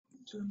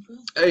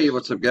Hey,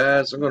 what's up,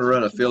 guys? I'm going to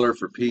run a filler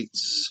for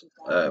Pete's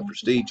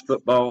Prestige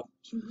Football.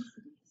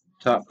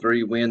 Top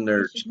three win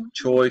their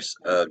choice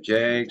of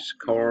Jags,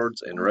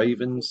 Cards, and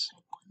Ravens.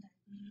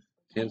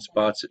 10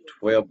 spots at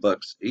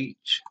 $12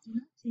 each.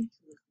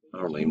 I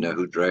don't even know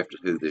who drafted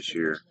who this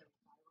year.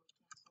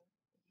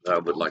 I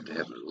would like to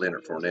have a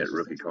Leonard Fournette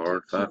rookie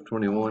card.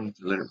 521,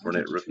 Leonard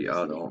Fournette rookie.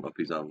 I don't know if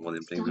he's on one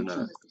of them teams or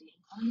not.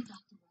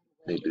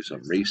 Need to do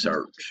some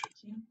research.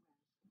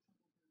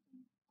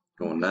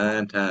 Going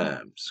 9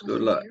 times.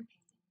 Good luck.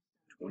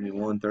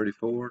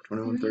 21-34,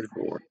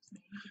 21-34.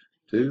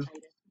 2,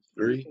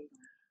 3,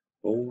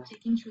 4,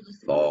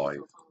 5,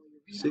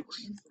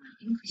 6,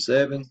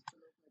 7,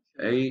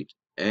 8,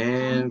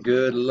 and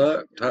good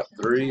luck. Top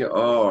three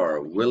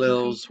are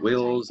Wills,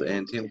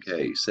 and Tim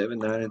K. 7,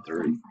 9, and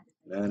 3.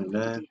 9 and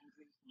 9.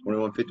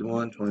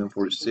 2151,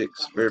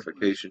 2146.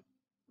 Verification.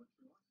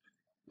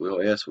 Will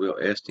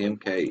S, Tim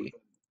K.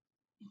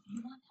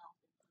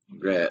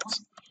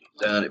 Congrats.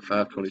 Down at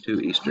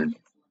 5:22 Eastern.